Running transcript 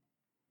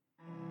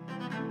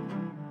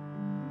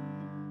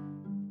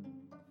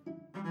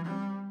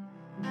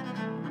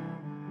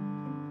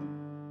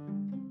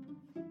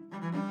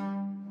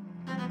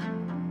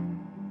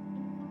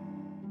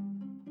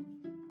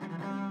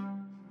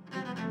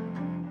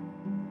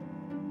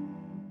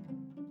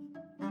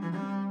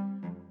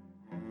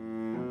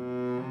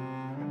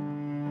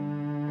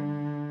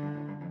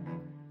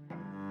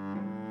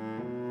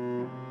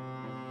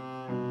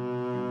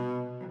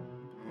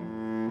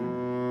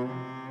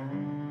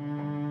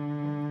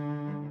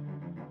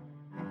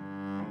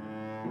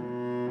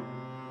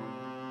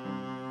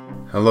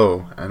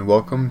Hello, and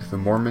welcome to the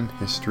Mormon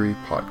History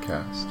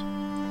Podcast.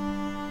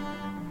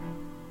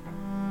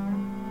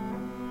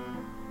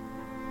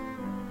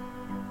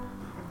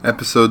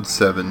 Episode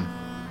 7.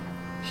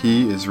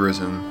 He is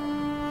Risen.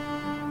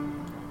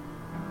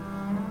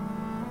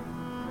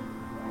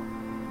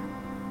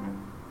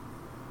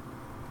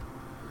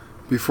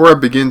 Before I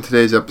begin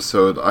today's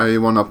episode, I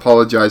want to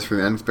apologize for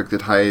the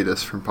unexpected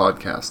hiatus from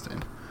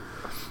podcasting.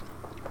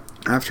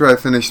 After I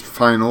finished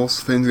finals,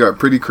 things got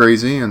pretty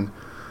crazy, and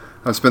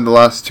I've spent the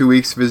last 2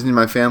 weeks visiting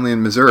my family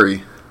in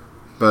Missouri.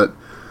 But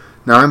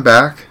now I'm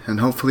back, and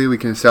hopefully we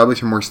can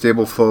establish a more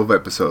stable flow of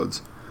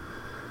episodes.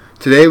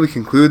 Today we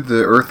conclude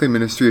the earthly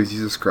ministry of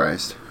Jesus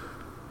Christ.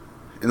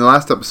 In the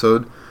last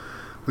episode,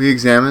 we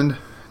examined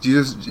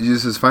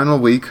Jesus' final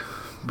week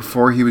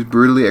before he was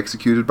brutally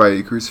executed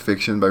by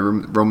crucifixion by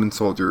Roman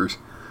soldiers,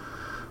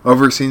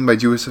 overseen by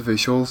Jewish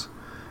officials,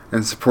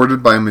 and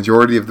supported by a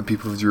majority of the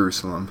people of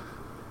Jerusalem.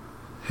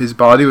 His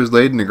body was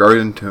laid in a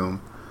garden tomb.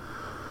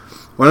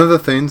 One of the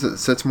things that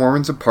sets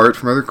Mormons apart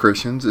from other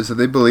Christians is that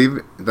they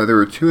believe that there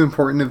were two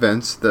important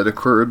events that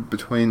occurred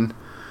between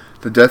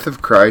the death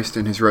of Christ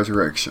and his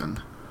resurrection.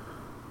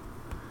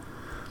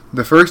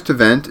 The first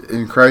event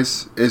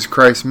is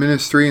Christ's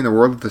ministry in the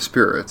world of the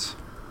spirits.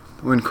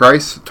 When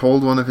Christ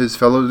told one of his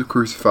fellow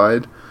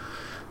crucified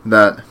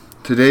that,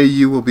 "Today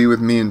you will be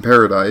with me in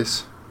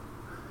paradise,"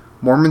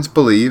 Mormons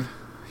believe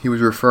he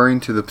was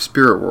referring to the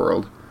spirit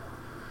world.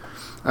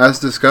 As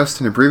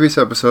discussed in a previous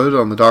episode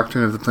on the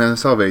doctrine of the plan of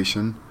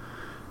salvation,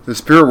 the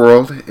spirit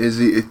world is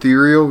the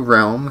ethereal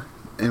realm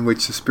in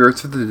which the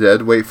spirits of the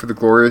dead wait for the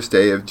glorious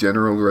day of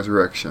general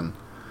resurrection,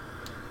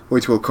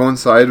 which will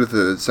coincide with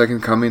the second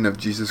coming of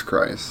Jesus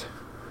Christ.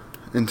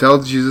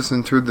 Until Jesus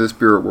entered the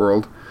spirit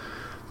world,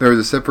 there was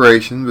a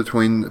separation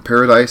between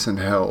paradise and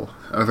hell,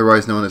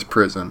 otherwise known as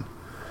prison.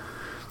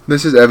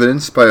 This is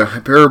evidenced by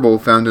a parable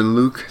found in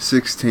Luke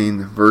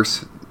 16,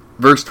 verse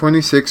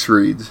 26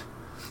 reads,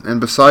 "And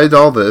beside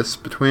all this,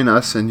 between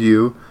us and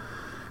you,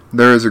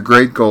 there is a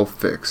great gulf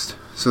fixed,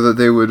 so that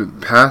they would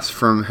pass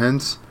from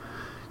hence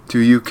to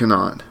you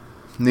cannot,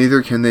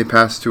 neither can they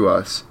pass to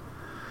us,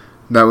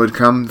 that would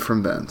come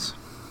from thence."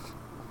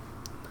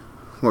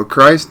 What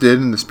Christ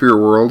did in the spirit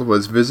world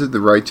was visit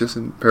the righteous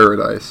in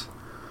paradise.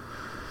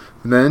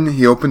 Then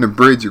he opened a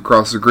bridge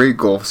across the great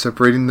gulf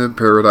separating the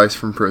paradise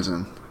from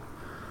prison.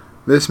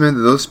 This meant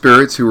that those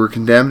spirits who were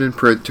condemned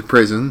to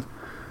prison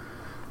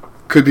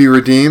could be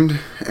redeemed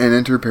and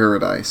enter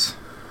paradise.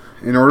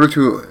 In order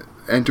to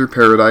enter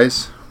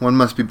paradise, one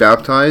must be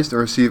baptized or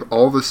receive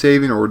all the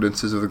saving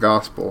ordinances of the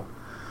gospel,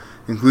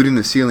 including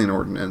the sealing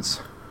ordinance.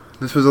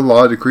 This was a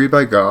law decreed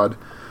by God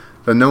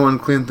that no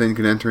unclean thing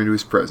could enter into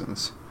his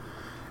presence.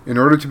 In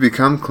order to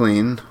become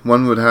clean,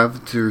 one would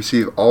have to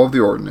receive all of the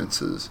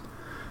ordinances.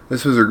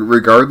 This was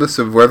regardless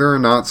of whether or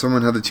not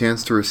someone had the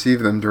chance to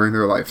receive them during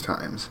their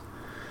lifetimes.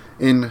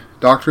 In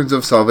Doctrines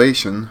of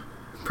Salvation,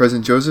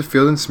 President Joseph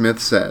Fielding Smith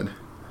said,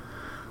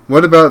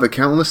 "What about the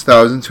countless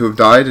thousands who have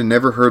died and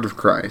never heard of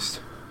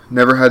Christ,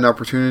 never had an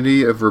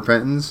opportunity of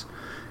repentance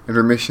and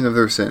remission of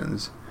their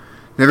sins,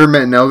 never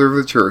met an elder of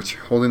the church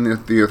holding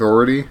the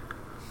authority?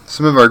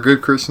 Some of our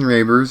good Christian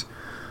neighbors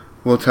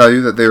will tell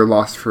you that they are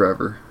lost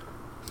forever.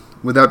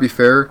 Would that be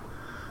fair?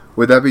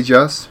 Would that be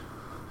just?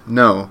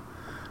 No.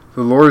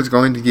 The Lord is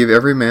going to give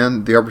every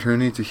man the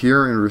opportunity to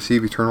hear and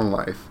receive eternal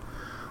life,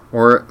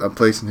 or a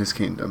place in his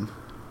kingdom.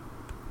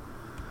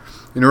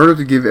 In order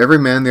to give every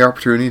man the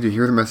opportunity to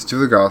hear the message of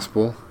the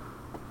gospel,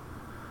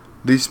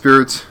 these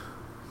spirits,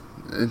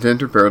 to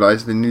enter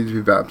paradise, they need to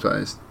be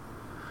baptized.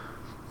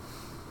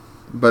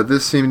 But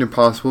this seemed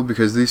impossible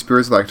because these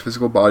spirits lacked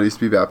physical bodies to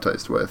be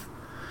baptized with.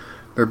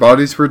 Their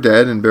bodies were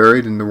dead and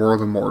buried in the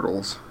world of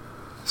mortals.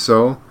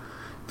 So,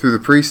 through the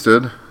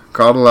priesthood,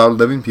 God allowed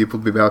living people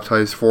to be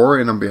baptized for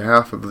and on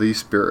behalf of these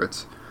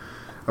spirits,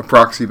 a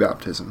proxy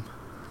baptism.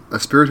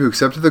 A spirit who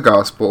accepted the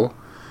gospel,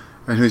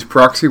 and whose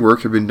proxy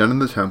work had been done in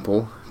the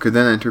temple, could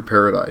then enter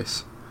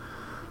paradise.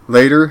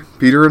 Later,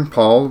 Peter and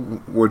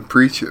Paul would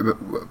preach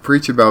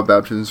about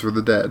baptisms for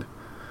the dead.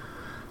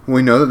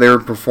 We know that they were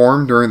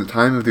performed during the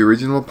time of the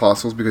original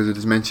apostles because it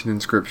is mentioned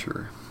in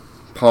Scripture.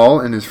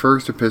 Paul, in his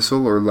first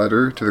epistle or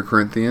letter to the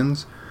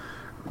Corinthians,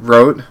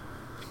 wrote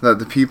that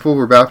the people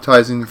were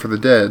baptizing for the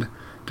dead,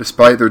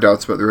 despite their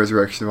doubts about the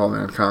resurrection of all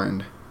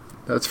mankind.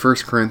 That's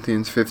 1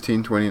 Corinthians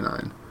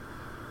 15:29.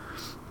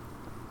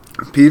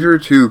 Peter,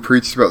 too,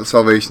 preached about the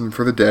salvation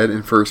for the dead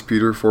in 1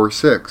 Peter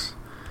 4:6.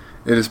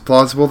 It is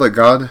plausible that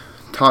God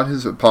taught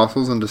his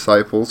apostles and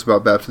disciples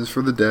about baptisms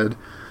for the dead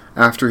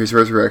after his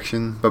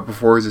resurrection, but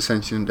before his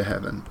ascension into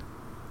heaven.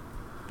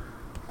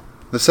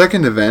 The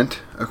second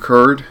event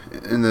occurred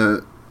in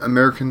the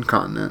American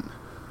continent.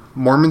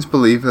 Mormons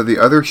believe that the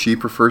other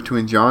sheep referred to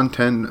in John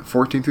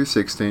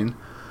 10:14-16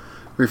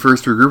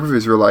 refers to a group of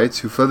Israelites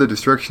who fled the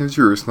destruction of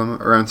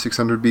Jerusalem around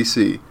 600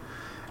 BC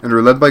and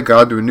were led by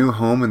God to a new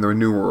home in the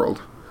new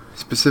world.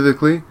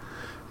 Specifically,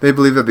 they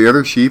believe that the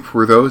other sheep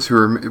were those who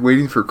were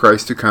waiting for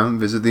Christ to come and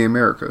visit the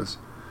Americas.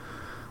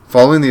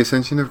 Following the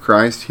ascension of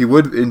Christ, he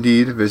would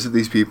indeed visit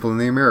these people in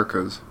the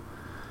Americas.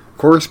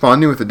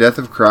 Corresponding with the death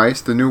of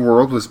Christ, the new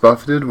world was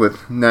buffeted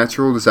with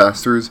natural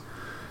disasters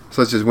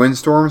such as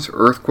windstorms,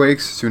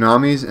 earthquakes,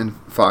 tsunamis, and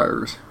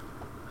fires.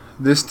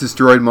 This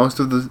destroyed most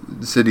of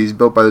the cities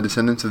built by the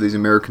descendants of these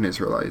American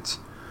Israelites.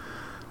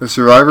 The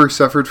survivors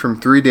suffered from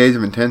 3 days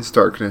of intense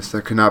darkness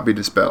that could not be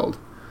dispelled.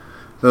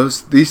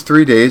 These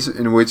were days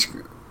in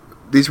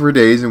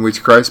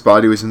which Christ's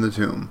body was in the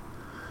tomb.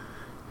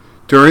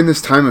 During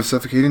this time of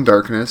suffocating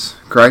darkness,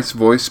 Christ's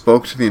voice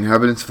spoke to the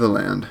inhabitants of the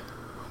land.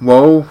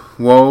 Woe,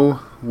 woe,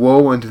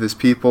 woe unto this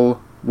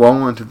people,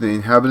 woe unto the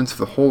inhabitants of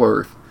the whole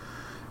earth,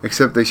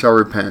 except they shall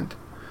repent.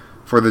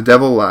 For the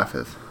devil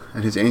laugheth,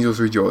 and his angels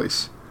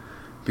rejoice,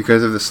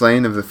 because of the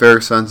slain of the fair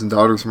sons and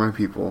daughters of my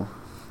people,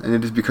 and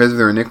it is because of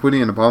their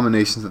iniquity and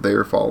abominations that they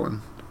are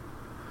fallen.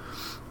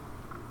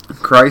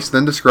 Christ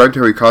then described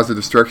how he caused the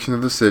destruction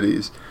of the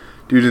cities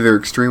due to their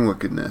extreme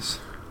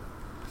wickedness.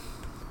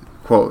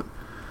 Quote,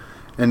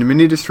 And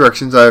many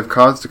destructions I have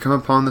caused to come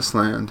upon this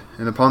land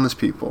and upon this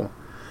people,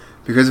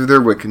 because of their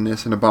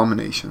wickedness and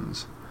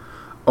abominations.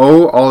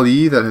 O all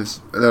ye that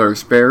are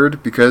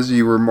spared, because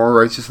ye were more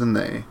righteous than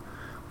they,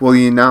 will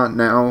ye not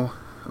now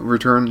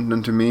return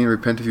unto me and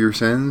repent of your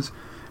sins,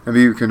 and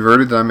be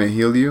converted that I may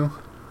heal you?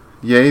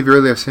 Yea,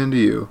 verily I say unto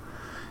you,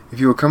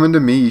 if you will come unto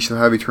me, ye shall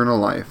have eternal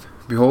life.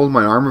 Behold,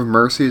 mine arm of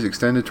mercy is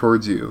extended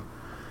towards you,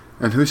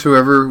 and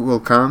whosoever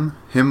will come,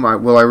 him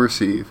will I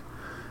receive.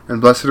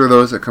 And blessed are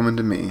those that come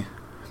unto me.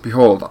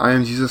 Behold, I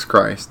am Jesus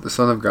Christ, the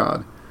Son of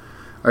God.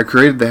 I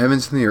created the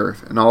heavens and the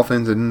earth, and all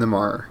things that in them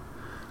are.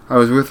 I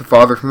was with the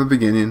Father from the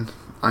beginning.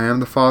 I am in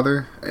the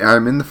Father,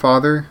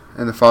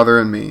 and the Father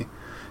in me,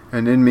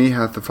 and in me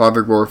hath the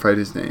Father glorified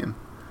his name.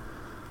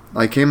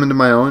 I came unto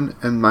my own,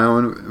 and my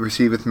own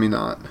receiveth me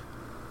not.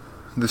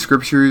 The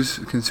Scriptures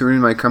concerning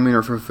my coming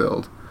are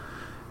fulfilled.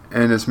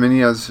 And as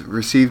many as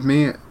received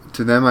me,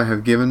 to them I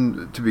have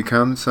given to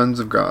become sons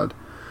of God.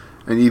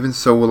 And even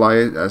so will I,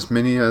 as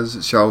many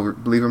as shall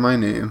believe in my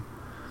name.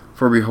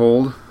 For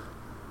behold,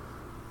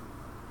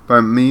 by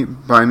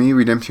me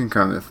redemption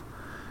cometh,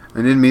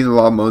 and in me the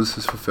law of Moses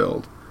is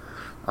fulfilled.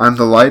 I am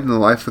the light and the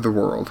life of the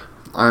world.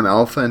 I am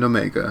Alpha and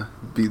Omega,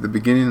 the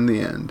beginning and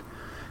the end.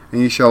 And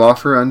ye shall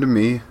offer unto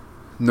me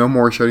no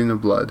more shedding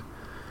of blood.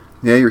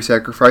 Yea, your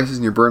sacrifices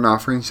and your burnt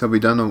offerings shall be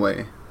done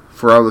away.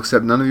 For I will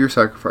accept none of your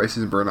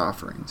sacrifices and burnt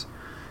offerings.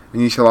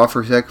 And ye shall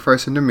offer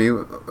sacrifice unto me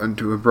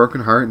unto a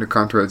broken heart and a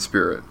contrite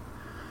spirit.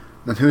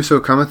 And whoso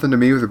cometh unto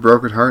me with a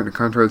broken heart and a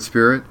contrite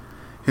spirit,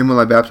 him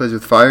will I baptize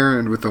with fire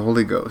and with the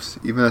Holy Ghost,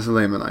 even as the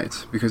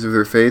Lamanites, because of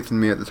their faith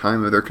in me at the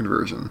time of their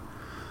conversion,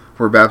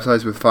 were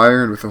baptized with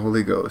fire and with the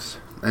Holy Ghost,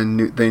 and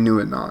they knew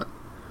it not.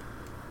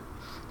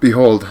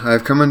 Behold, I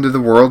have come into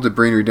the world to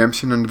bring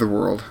redemption unto the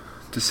world,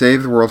 to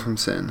save the world from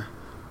sin.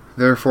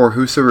 Therefore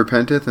whoso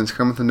repenteth and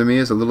cometh unto me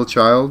as a little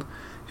child,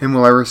 him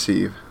will I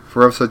receive,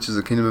 for of such is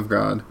the kingdom of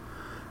God.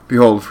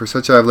 Behold, for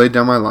such I have laid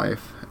down my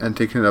life, and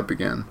taken it up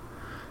again.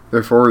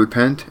 Therefore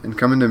repent, and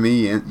come unto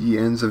me, ye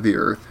ends of the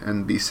earth,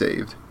 and be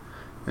saved.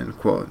 End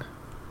quote.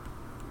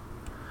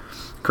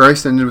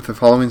 Christ ended with the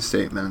following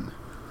statement.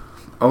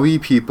 O ye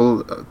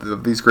people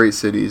of these great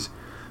cities,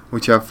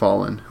 which have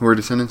fallen, who are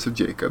descendants of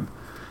Jacob,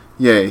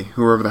 yea,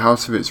 who are of the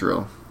house of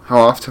Israel, how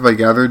oft have I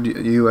gathered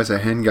you as a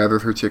hen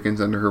gathereth her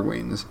chickens under her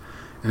wings,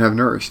 and have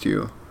nourished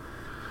you?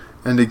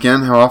 And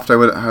again, how oft I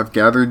would have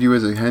gathered you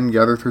as a hen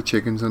gathereth her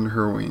chickens under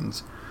her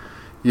wings.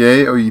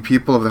 Yea, O ye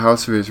people of the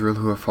house of Israel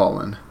who have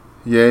fallen.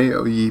 Yea,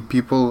 O ye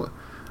people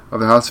of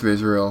the house of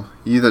Israel,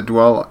 ye that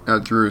dwell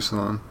at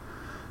Jerusalem,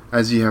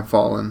 as ye have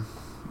fallen.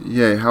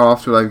 Yea, how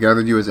oft would I have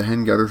gathered you as a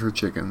hen gathereth her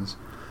chickens,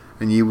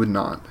 and ye would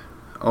not.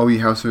 O ye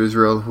house of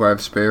Israel who I have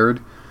spared,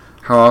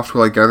 how oft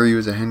will I gather you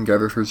as a hen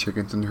gathereth her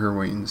chickens under her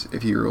wings,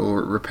 if ye will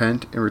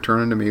repent and return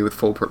unto me with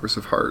full purpose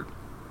of heart.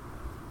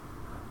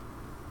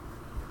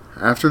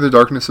 After the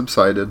darkness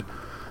subsided,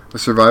 the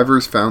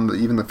survivors found that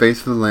even the face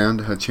of the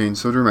land had changed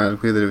so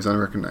dramatically that it was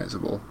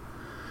unrecognizable.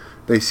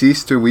 They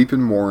ceased to weep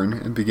and mourn,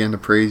 and began to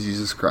praise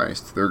Jesus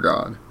Christ, their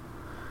God.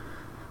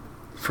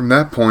 From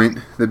that point,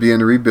 they began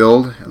to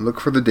rebuild and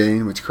look for the day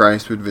in which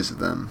Christ would visit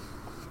them.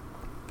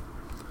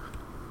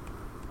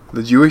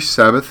 The Jewish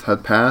Sabbath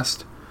had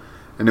passed,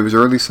 and it was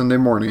early Sunday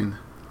morning.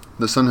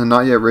 The sun had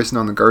not yet risen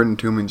on the garden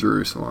tomb in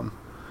Jerusalem.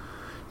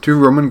 2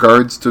 Roman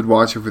guards stood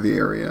watch over the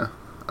area.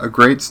 A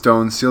great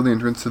stone sealed the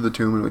entrance to the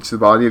tomb in which the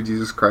body of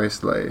Jesus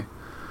Christ lay.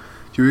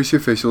 Jewish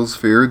officials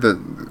feared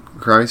that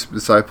Christ's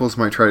disciples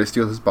might try to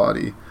steal his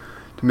body,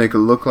 to make it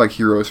look like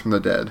he rose from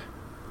the dead.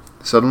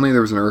 Suddenly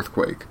there was an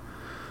earthquake.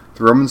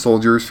 The Roman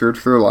soldiers feared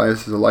for their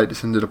lives as the light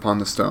descended upon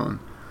the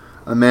stone.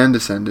 A man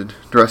descended,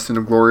 dressed in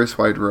a glorious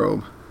white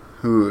robe,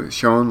 who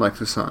shone like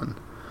the sun.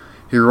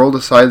 He rolled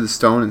aside the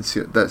stone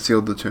that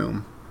sealed the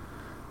tomb.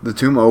 The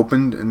tomb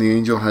opened, and the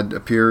angel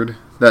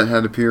that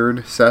had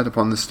appeared sat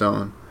upon the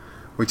stone,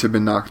 which had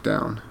been knocked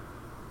down.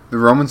 The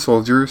Roman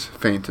soldiers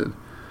fainted.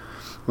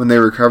 When they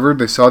recovered,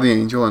 they saw the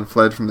angel and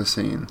fled from the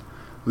scene,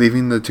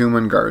 leaving the tomb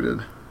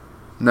unguarded.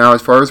 Now,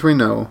 as far as we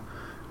know,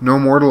 no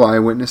mortal eye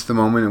witnessed the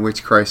moment in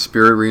which Christ's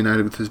spirit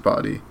reunited with his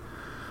body.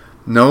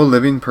 No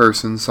living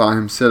person saw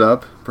him sit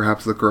up,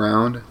 perhaps look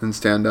around, then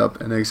stand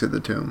up and exit the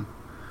tomb.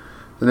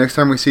 The next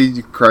time we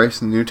see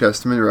Christ in the New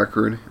Testament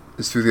record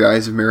is through the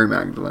eyes of Mary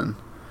Magdalene.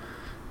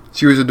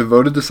 She was a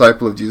devoted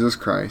disciple of Jesus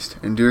Christ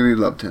and dearly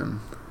loved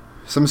him.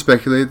 Some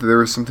speculate that there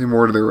was something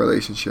more to their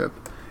relationship,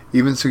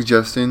 even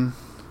suggesting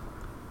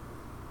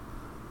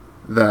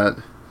that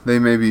they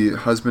may be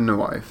husband and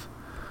wife.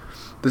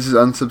 This is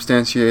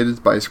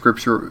unsubstantiated by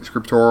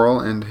scriptural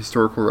and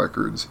historical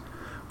records.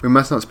 We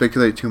must not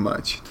speculate too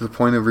much, to the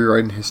point of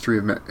rewriting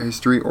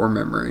history or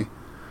memory,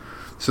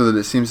 so that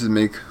it seems to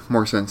make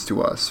more sense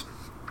to us.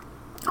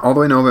 All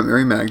that I know about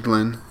Mary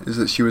Magdalene is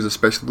that she was a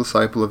special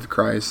disciple of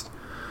Christ,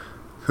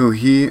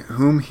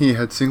 whom he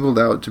had singled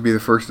out to be the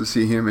first to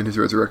see him in his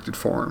resurrected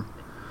form.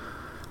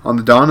 On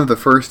the dawn of the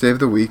first day of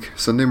the week,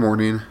 Sunday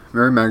morning,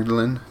 Mary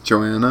Magdalene,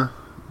 Joanna,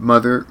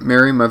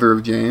 Mary, mother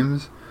of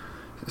James,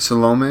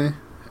 Salome,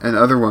 and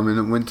other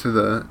women went to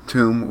the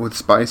tomb with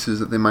spices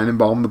that they might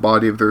embalm the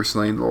body of their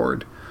slain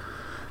Lord.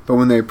 But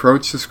when they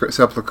approached the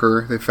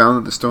sepulchre, they found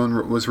that the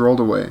stone was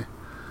rolled away,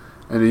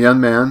 and a young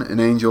man,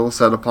 an angel,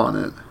 sat upon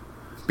it.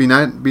 Be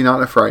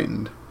not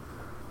affrighted.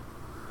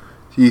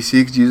 Ye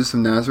seek Jesus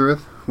of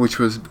Nazareth, which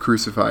was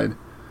crucified.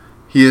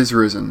 He is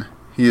risen.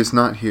 He is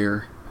not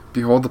here.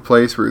 Behold the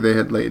place where they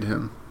had laid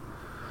him.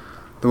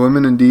 The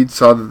women indeed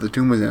saw that the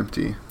tomb was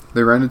empty.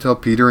 They ran to tell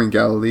Peter in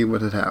Galilee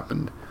what had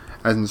happened,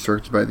 as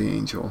instructed by the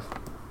angel.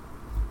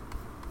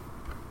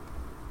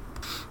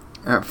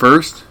 At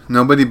first,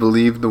 nobody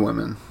believed the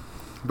women,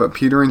 but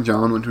Peter and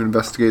John went to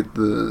investigate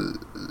the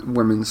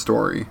women's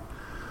story.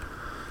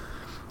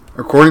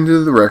 According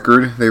to the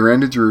record, they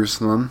ran to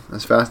Jerusalem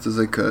as fast as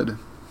they could.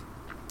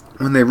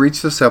 When they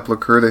reached the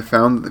sepulchre, they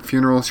found that the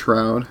funeral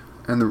shroud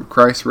and the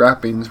Christ's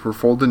wrappings were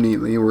folded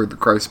neatly where the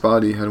Christ's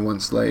body had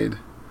once laid.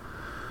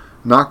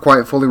 Not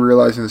quite fully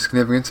realizing the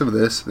significance of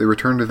this, they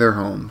returned to their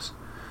homes.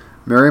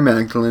 Mary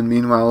Magdalene,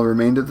 meanwhile,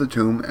 remained at the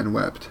tomb and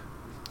wept.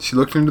 She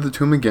looked into the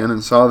tomb again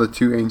and saw the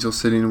two angels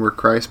sitting where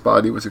Christ's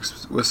body was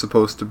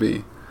supposed to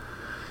be.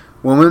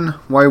 "Woman,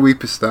 why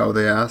weepest thou?"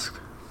 they asked.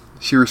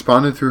 She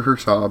responded through her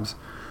sobs,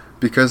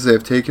 "Because they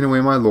have taken away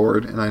my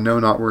Lord, and I know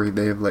not where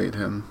they have laid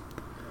him."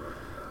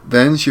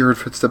 Then she heard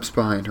footsteps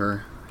behind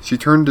her. She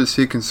turned to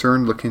see a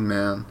concerned-looking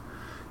man.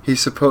 She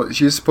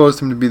supposed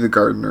him to be the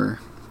gardener.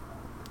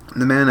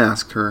 The man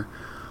asked her,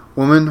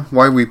 "Woman,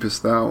 why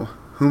weepest thou?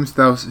 Whom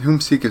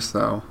seekest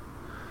thou?"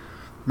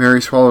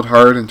 Mary swallowed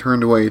hard and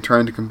turned away,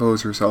 trying to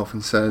compose herself,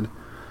 and said,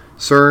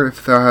 "Sir,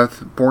 if thou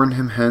hast borne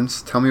him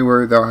hence, tell me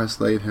where thou hast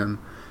laid him,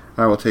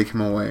 and I will take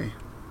him away."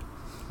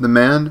 The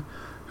man,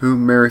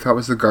 whom Mary thought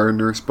was the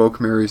gardener, spoke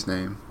Mary's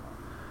name.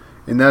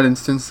 In that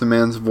instant, the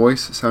man's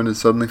voice sounded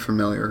suddenly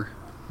familiar.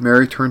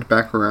 Mary turned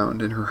back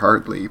around, and her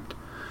heart leaped.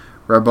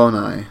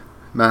 "Rabboni,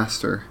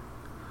 Master,"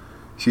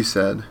 she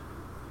said.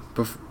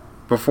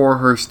 Before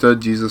her stood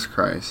Jesus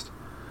Christ.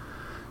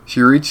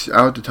 She reached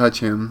out to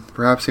touch him,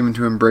 perhaps even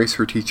to embrace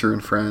her teacher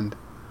and friend.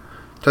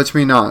 "Touch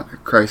me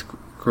not," Christ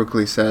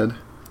quickly said,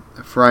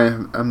 "for I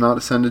am not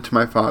ascended to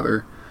my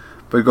Father,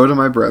 but go to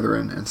my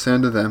brethren, and say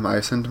unto them, I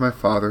ascend to my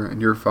Father and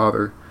your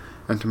Father,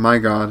 and to my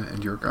God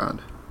and your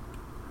God."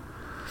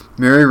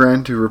 Mary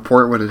ran to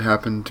report what had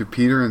happened to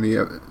Peter and the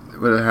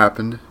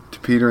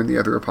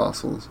other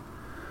apostles.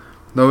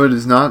 Though it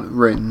is not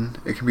written,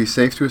 it can be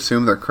safe to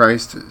assume that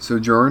Christ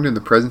sojourned in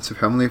the presence of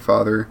Heavenly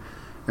Father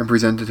and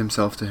presented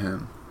himself to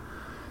him.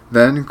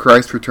 Then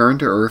Christ returned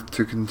to earth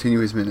to continue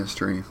his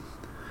ministry.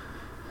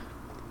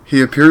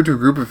 He appeared to a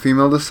group of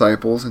female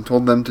disciples and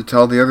told them to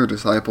tell the other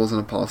disciples and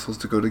apostles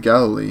to go to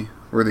Galilee,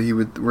 where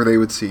they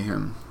would see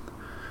him.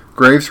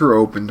 Graves were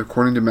opened,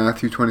 according to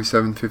Matthew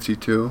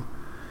 27:52,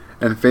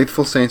 and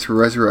faithful saints were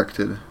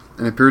resurrected,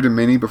 and appeared to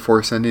many before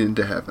ascending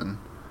into heaven.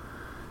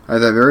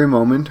 At that very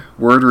moment,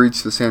 word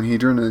reached the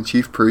Sanhedrin and the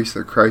chief priests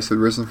that Christ had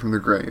risen from the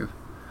grave.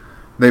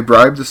 They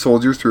bribed the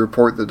soldiers to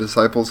report the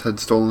disciples had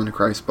stolen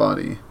Christ's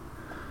body.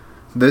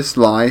 This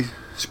lie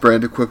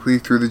spread quickly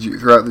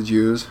throughout the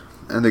Jews,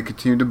 and they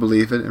continued to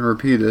believe it and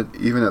repeat it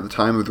even at the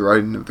time of the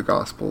writing of the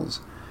Gospels,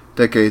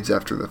 decades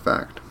after the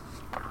fact.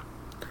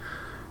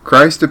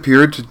 Christ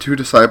appeared to two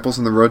disciples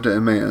on the road to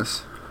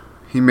Emmaus.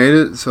 He made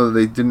it so that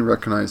they didn't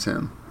recognize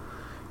him.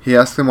 He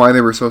asked them why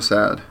they were so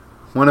sad.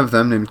 One of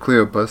them, named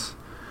Cleopas,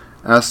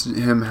 told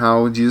him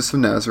how Jesus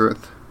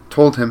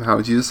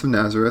of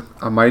Nazareth,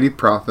 a mighty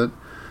prophet,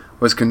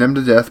 was condemned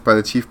to death by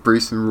the chief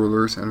priests and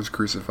rulers and was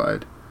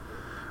crucified.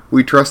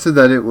 We trusted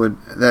that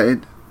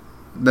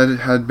it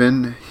had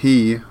been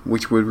he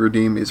which would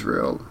redeem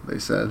Israel, they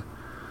said.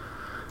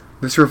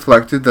 This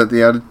reflected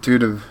the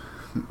attitude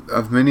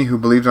of many who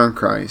believed on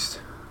Christ.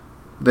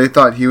 They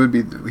thought he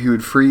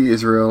would free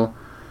Israel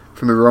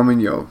from the Roman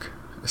yoke,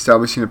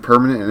 establishing a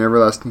permanent and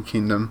everlasting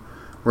kingdom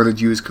where the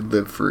Jews could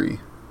live free.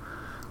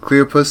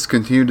 Cleopas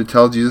continued to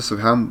tell Jesus of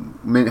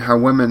how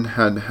women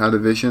had a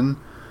vision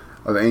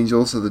of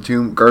angels of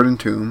the garden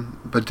tomb,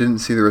 but didn't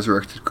see the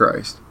resurrected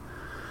Christ.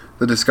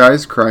 The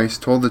disguised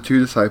Christ told the two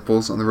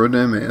disciples on the road to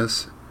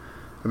Emmaus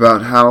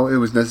about how it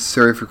was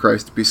necessary for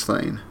Christ to be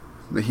slain,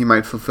 that he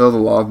might fulfill the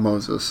law of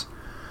Moses,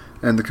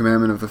 and the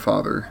commandment of the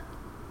Father.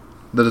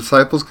 The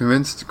disciples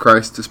convinced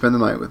Christ to spend the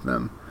night with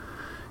them.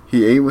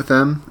 He ate with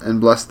them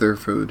and blessed their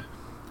food.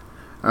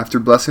 After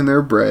blessing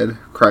their bread,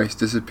 Christ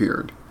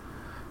disappeared.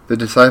 The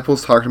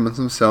disciples talked amongst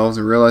themselves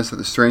and realized that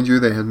the stranger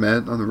they had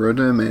met on the road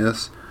to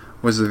Emmaus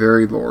was the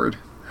very Lord,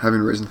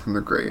 having risen from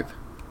the grave.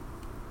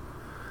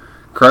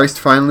 Christ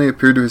finally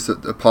appeared to his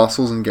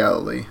apostles in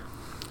Galilee.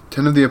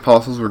 10 of the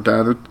apostles were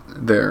gathered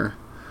there,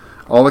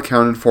 all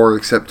accounted for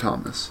except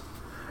Thomas,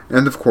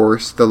 and of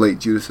course the late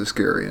Judas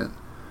Iscariot.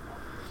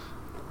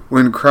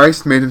 When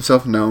Christ made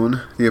himself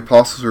known, the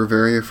apostles were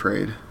very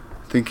afraid,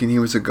 thinking he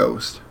was a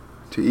ghost.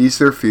 To ease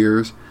their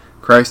fears,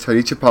 Christ had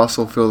each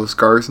apostle feel the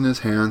scars in his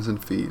hands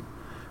and feet,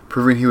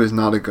 proving he was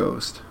not a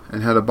ghost,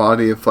 and had a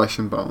body of flesh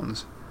and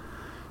bones.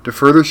 To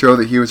further show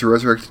that he was a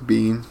resurrected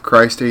being,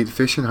 Christ ate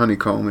fish and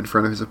honeycomb in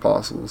front of his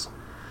apostles.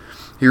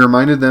 He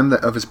reminded them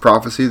of his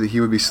prophecy that he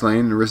would be slain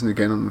and risen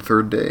again on the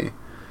third day.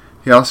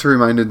 He also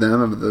reminded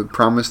them of the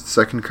promised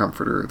second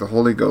Comforter, the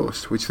Holy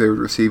Ghost, which they would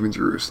receive in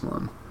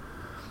Jerusalem.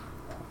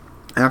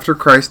 After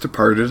Christ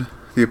departed,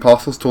 the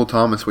apostles told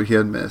Thomas what he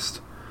had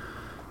missed.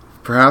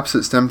 Perhaps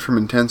it stemmed from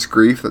intense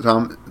grief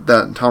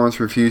that Thomas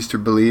refused to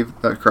believe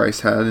that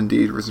Christ had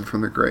indeed risen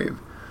from the grave,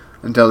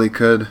 until he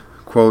could,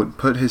 quote,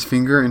 put his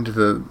finger into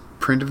the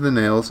print of the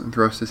nails and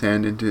thrust his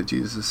hand into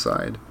Jesus'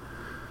 side,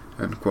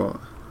 end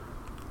quote.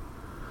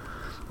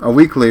 A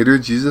week later,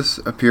 Jesus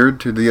appeared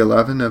to the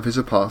 11 of his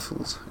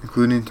apostles,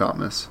 including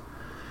Thomas.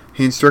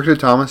 He instructed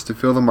Thomas to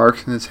feel the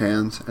marks in his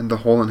hands and the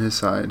hole in his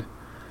side.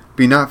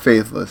 Be not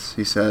faithless,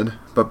 he said,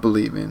 but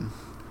believing.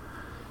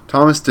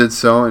 Thomas did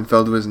so and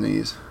fell to his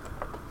knees.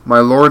 My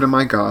Lord and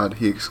my God,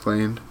 he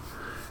exclaimed.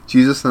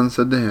 Jesus then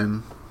said to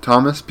him,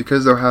 Thomas,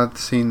 because thou hast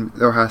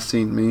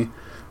seen me,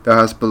 thou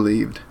hast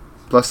believed.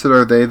 Blessed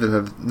are they that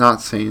have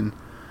not seen,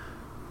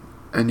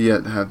 and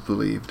yet have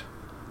believed.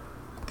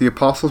 The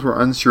apostles were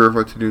unsure of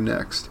what to do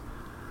next.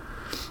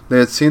 They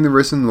had seen the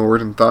risen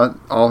Lord and thought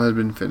all had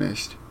been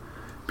finished.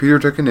 Peter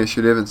took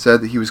initiative and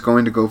said that he was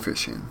going to go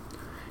fishing.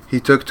 He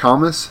took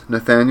Thomas,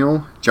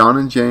 Nathanael, John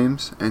and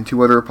James, and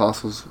two other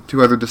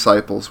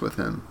disciples with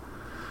him.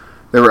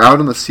 They were out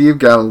on the Sea of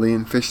Galilee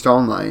and fished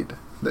all night,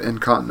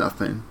 and caught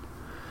nothing.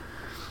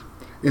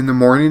 In the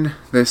morning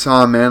they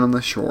saw a man on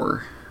the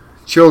shore.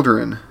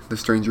 Children, the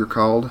stranger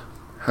called,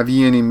 have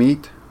ye any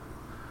meat?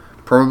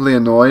 Probably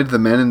annoyed, the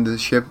men in the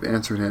ship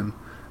answered him,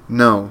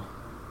 No.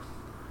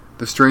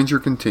 The stranger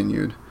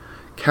continued,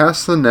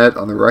 Cast the net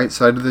on the right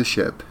side of the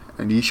ship,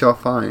 and ye shall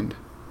find.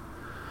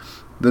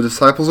 The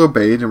disciples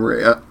obeyed and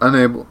were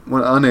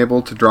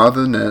unable to draw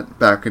the net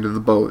back into the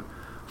boat,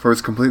 for it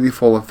was completely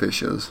full of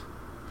fishes.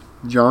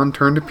 John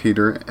turned to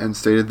Peter and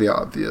stated the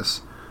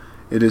obvious,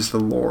 It is the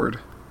Lord.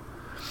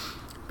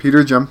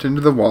 Peter jumped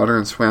into the water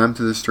and swam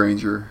to the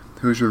stranger,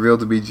 who was revealed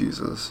to be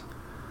Jesus.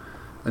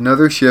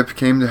 Another ship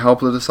came to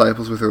help the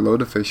disciples with their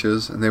load of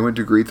fishes, and they went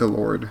to greet the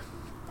Lord.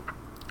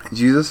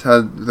 Jesus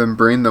had them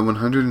bring the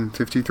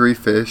 153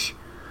 fish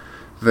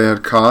they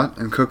had caught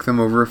and cook them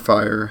over a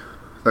fire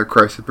that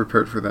Christ had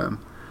prepared for them.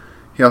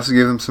 He also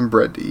gave them some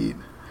bread to eat.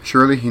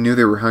 Surely he knew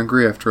they were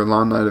hungry after a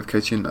long night of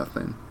catching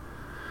nothing.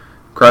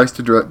 Christ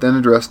then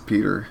addressed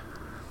Peter.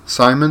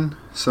 Simon,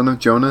 son of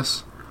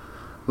Jonas,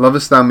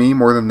 lovest thou me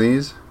more than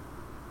these?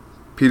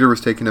 Peter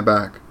was taken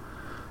aback.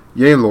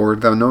 Yea,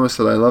 Lord, thou knowest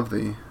that I love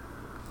thee.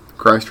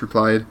 Christ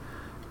replied,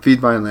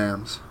 Feed my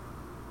lambs.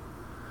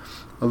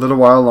 A little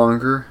while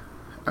longer,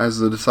 as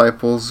the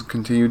disciples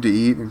continued to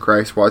eat and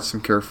Christ watched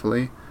them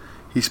carefully,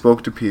 he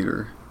spoke to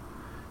Peter.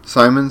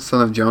 Simon,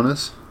 son of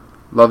Jonas,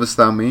 lovest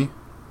thou me?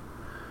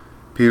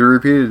 Peter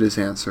repeated his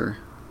answer.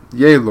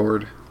 Yea,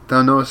 Lord,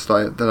 thou knowest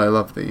that I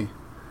love thee.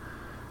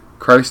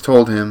 Christ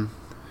told him,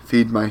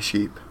 Feed my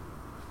sheep.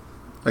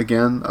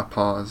 Again, a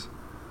pause.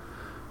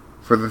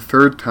 For the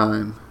third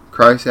time,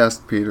 Christ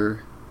asked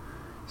Peter,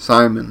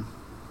 Simon,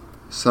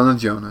 son of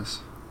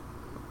Jonas,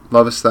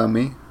 lovest thou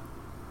me?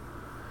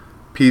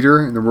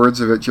 Peter, in the words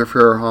of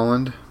Jeffrey R.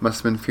 Holland,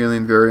 must have been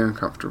feeling very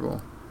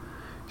uncomfortable.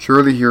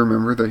 Surely he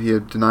remembered that he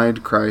had denied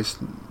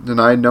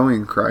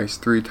knowing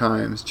Christ 3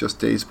 times just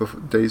days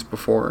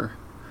before.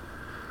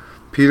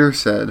 Peter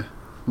said,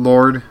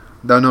 Lord,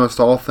 thou knowest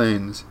all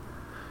things.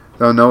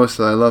 Thou knowest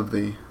that I love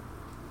thee.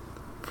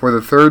 For the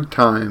 3rd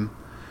time,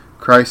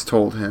 Christ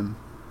told him,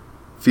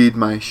 Feed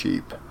my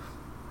sheep.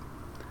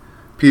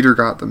 Peter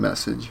got the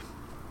message.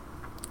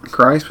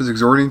 Christ was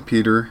exhorting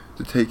Peter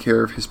to take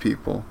care of his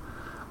people,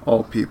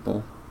 all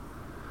people.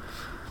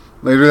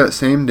 Later that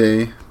same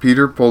day,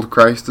 Peter pulled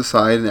Christ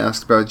aside and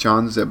asked about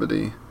John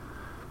Zebedee,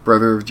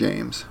 brother of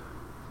James.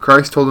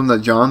 Christ told him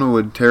that John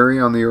would tarry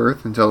on the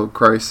earth until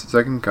Christ's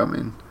second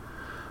coming.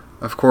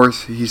 Of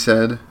course, he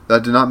said,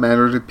 that did not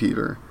matter to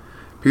Peter.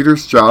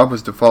 Peter's job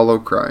was to follow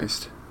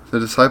Christ. The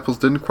disciples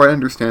didn't quite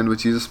understand what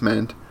Jesus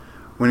meant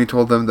when he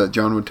told them that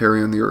John would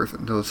tarry on the earth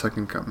until the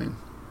second coming.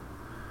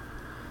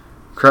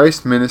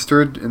 Christ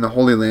ministered in the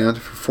Holy Land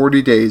for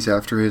 40 days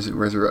after his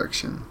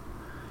resurrection.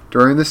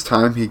 During this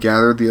time, he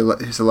gathered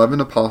his 11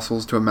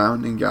 apostles to a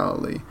mountain in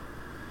Galilee.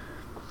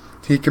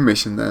 He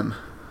commissioned them,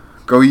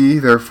 Go ye,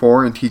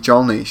 therefore, and teach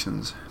all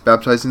nations,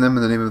 baptizing them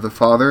in the name of the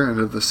Father, and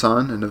of the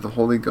Son, and of the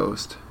Holy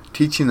Ghost,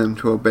 teaching them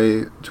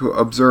to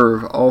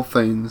observe all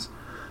things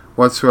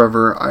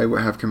whatsoever I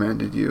have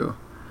commanded you.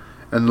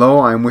 And lo,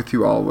 I am with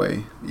you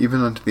always,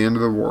 even unto the end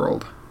of the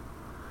world.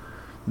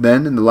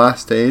 Then, in the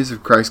last days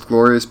of Christ's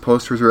glorious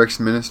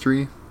post-resurrection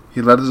ministry,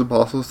 he led his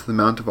apostles to the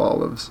Mount of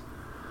Olives.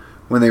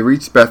 When they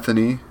reached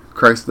Bethany,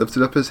 Christ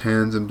lifted up his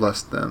hands and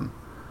blessed them.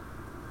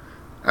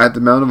 At the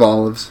Mount of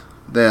Olives,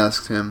 they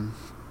asked him,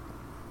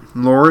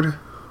 Lord,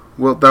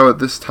 wilt thou at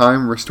this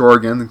time restore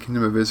again the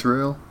kingdom of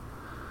Israel?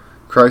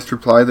 Christ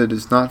replied that it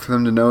is not for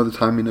them to know the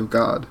timing of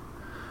God,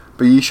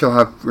 but ye shall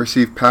have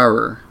received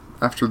power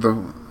after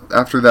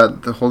that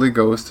the Holy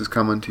Ghost is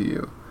come unto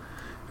you.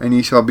 And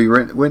ye shall be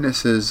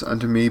witnesses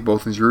unto me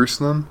both in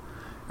Jerusalem,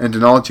 and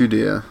in all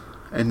Judea,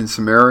 and in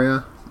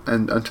Samaria,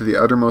 and unto the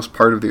uttermost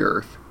part of the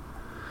earth.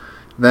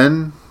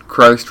 Then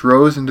Christ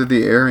rose into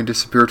the air and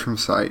disappeared from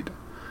sight.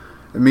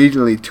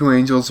 Immediately 2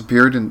 angels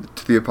appeared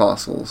to the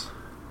apostles.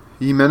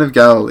 Ye men of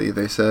Galilee,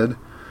 they said,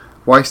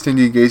 why stand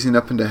ye gazing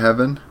up into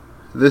heaven?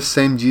 This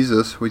same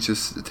Jesus, which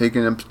is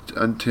taken up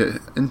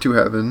into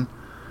heaven,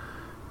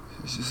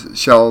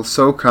 shall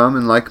so come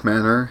in like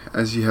manner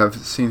as ye have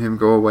seen him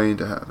go away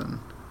into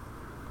heaven.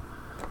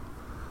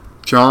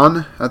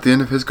 John, at the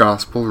end of his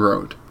Gospel,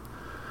 wrote,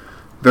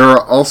 There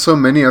are also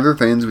many other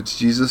things which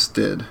Jesus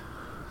did,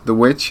 the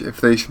which, if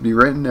they should be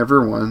written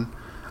every one,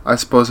 I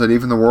suppose that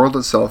even the world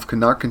itself could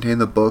not contain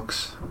the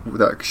books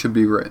that should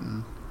be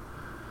written.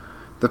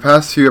 The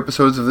past few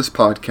episodes of this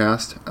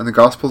podcast, and the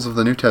Gospels of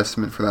the New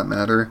Testament for that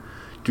matter,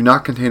 do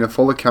not contain a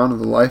full account of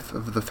the life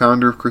of the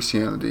founder of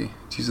Christianity,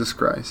 Jesus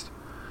Christ.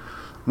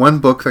 One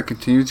book that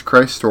continues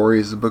Christ's story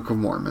is the Book of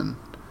Mormon.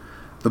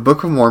 The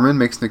Book of Mormon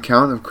makes an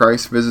account of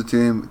Christ's visit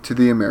to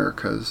the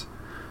Americas.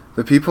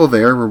 The people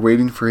there were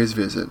waiting for his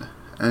visit,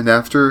 and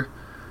after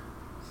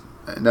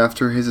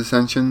his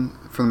ascension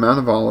from the Mount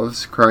of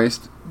Olives,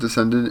 Christ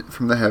descended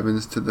from the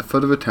heavens to the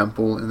foot of a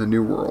temple in the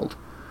New World.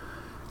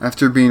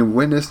 After being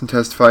witnessed and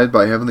testified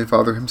by Heavenly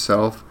Father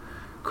himself,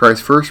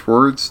 Christ's first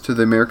words to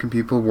the American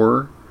people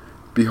were,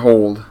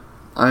 Behold,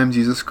 I am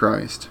Jesus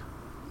Christ,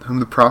 whom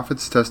the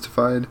prophets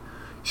testified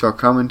shall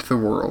come into the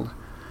world.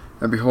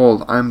 And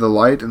behold, I am the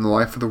light and the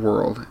life of the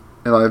world,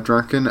 and I have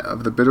drunken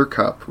of the bitter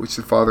cup which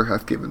the Father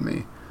hath given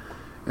me,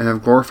 and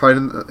have glorified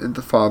in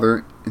the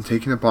Father in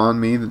taking upon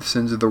me the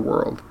sins of the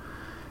world,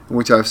 in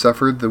which I have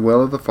suffered the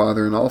will of the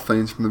Father in all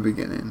things from the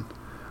beginning.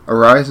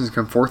 Arise and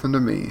come forth unto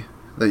me,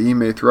 that ye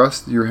may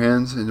thrust your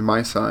hands into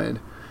my side,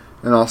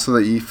 and also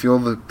that ye feel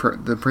the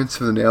prints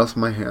of the nails of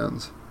my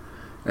hands,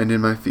 and in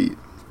my feet,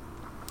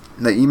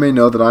 and that ye may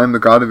know that I am the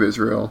God of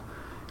Israel,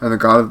 and the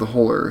God of the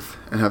whole earth,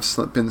 and have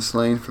been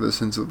slain for the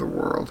sins of the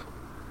world.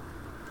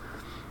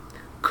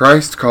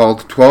 Christ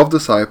called 12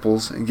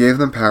 disciples, and gave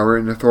them power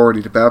and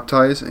authority to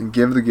baptize and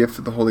give the gift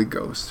of the Holy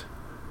Ghost.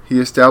 He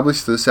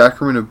established the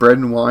sacrament of bread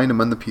and wine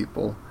among the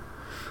people.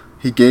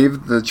 He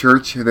gave the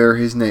church there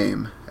his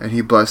name, and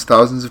he blessed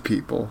thousands of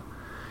people.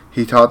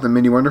 He taught them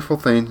many wonderful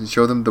things and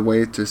showed them the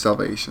way to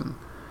salvation.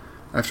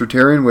 After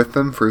tarrying with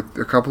them for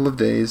a couple of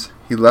days,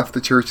 he left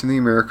the church in the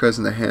Americas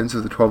in the hands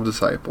of the 12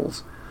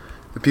 disciples.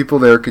 The people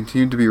there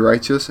continued to be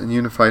righteous and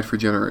unified for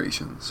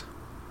generations.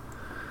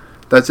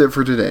 That's it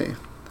for today.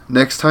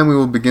 Next time we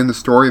will begin the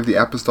story of the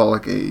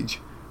Apostolic Age,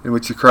 in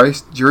which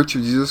the Church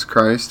of Jesus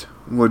Christ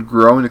would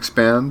grow and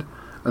expand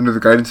under the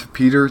guidance of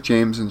Peter,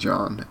 James, and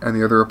John, and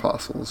the other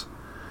apostles.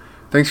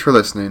 Thanks for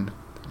listening.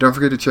 Don't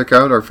forget to check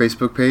out our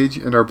Facebook page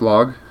and our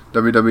blog,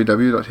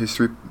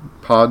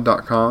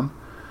 www.historypod.com.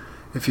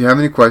 If you have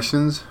any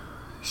questions,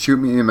 shoot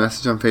me a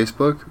message on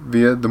Facebook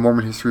via the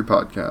Mormon History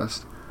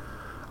Podcast.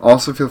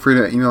 Also, feel free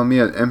to email me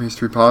at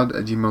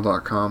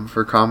mhistorypod@gmail.com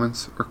for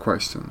comments or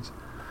questions.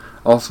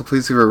 Also,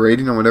 please leave a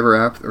rating on whatever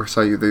app or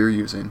site that you're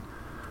using.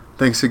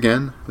 Thanks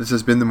again. This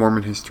has been the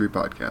Mormon History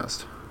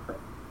Podcast.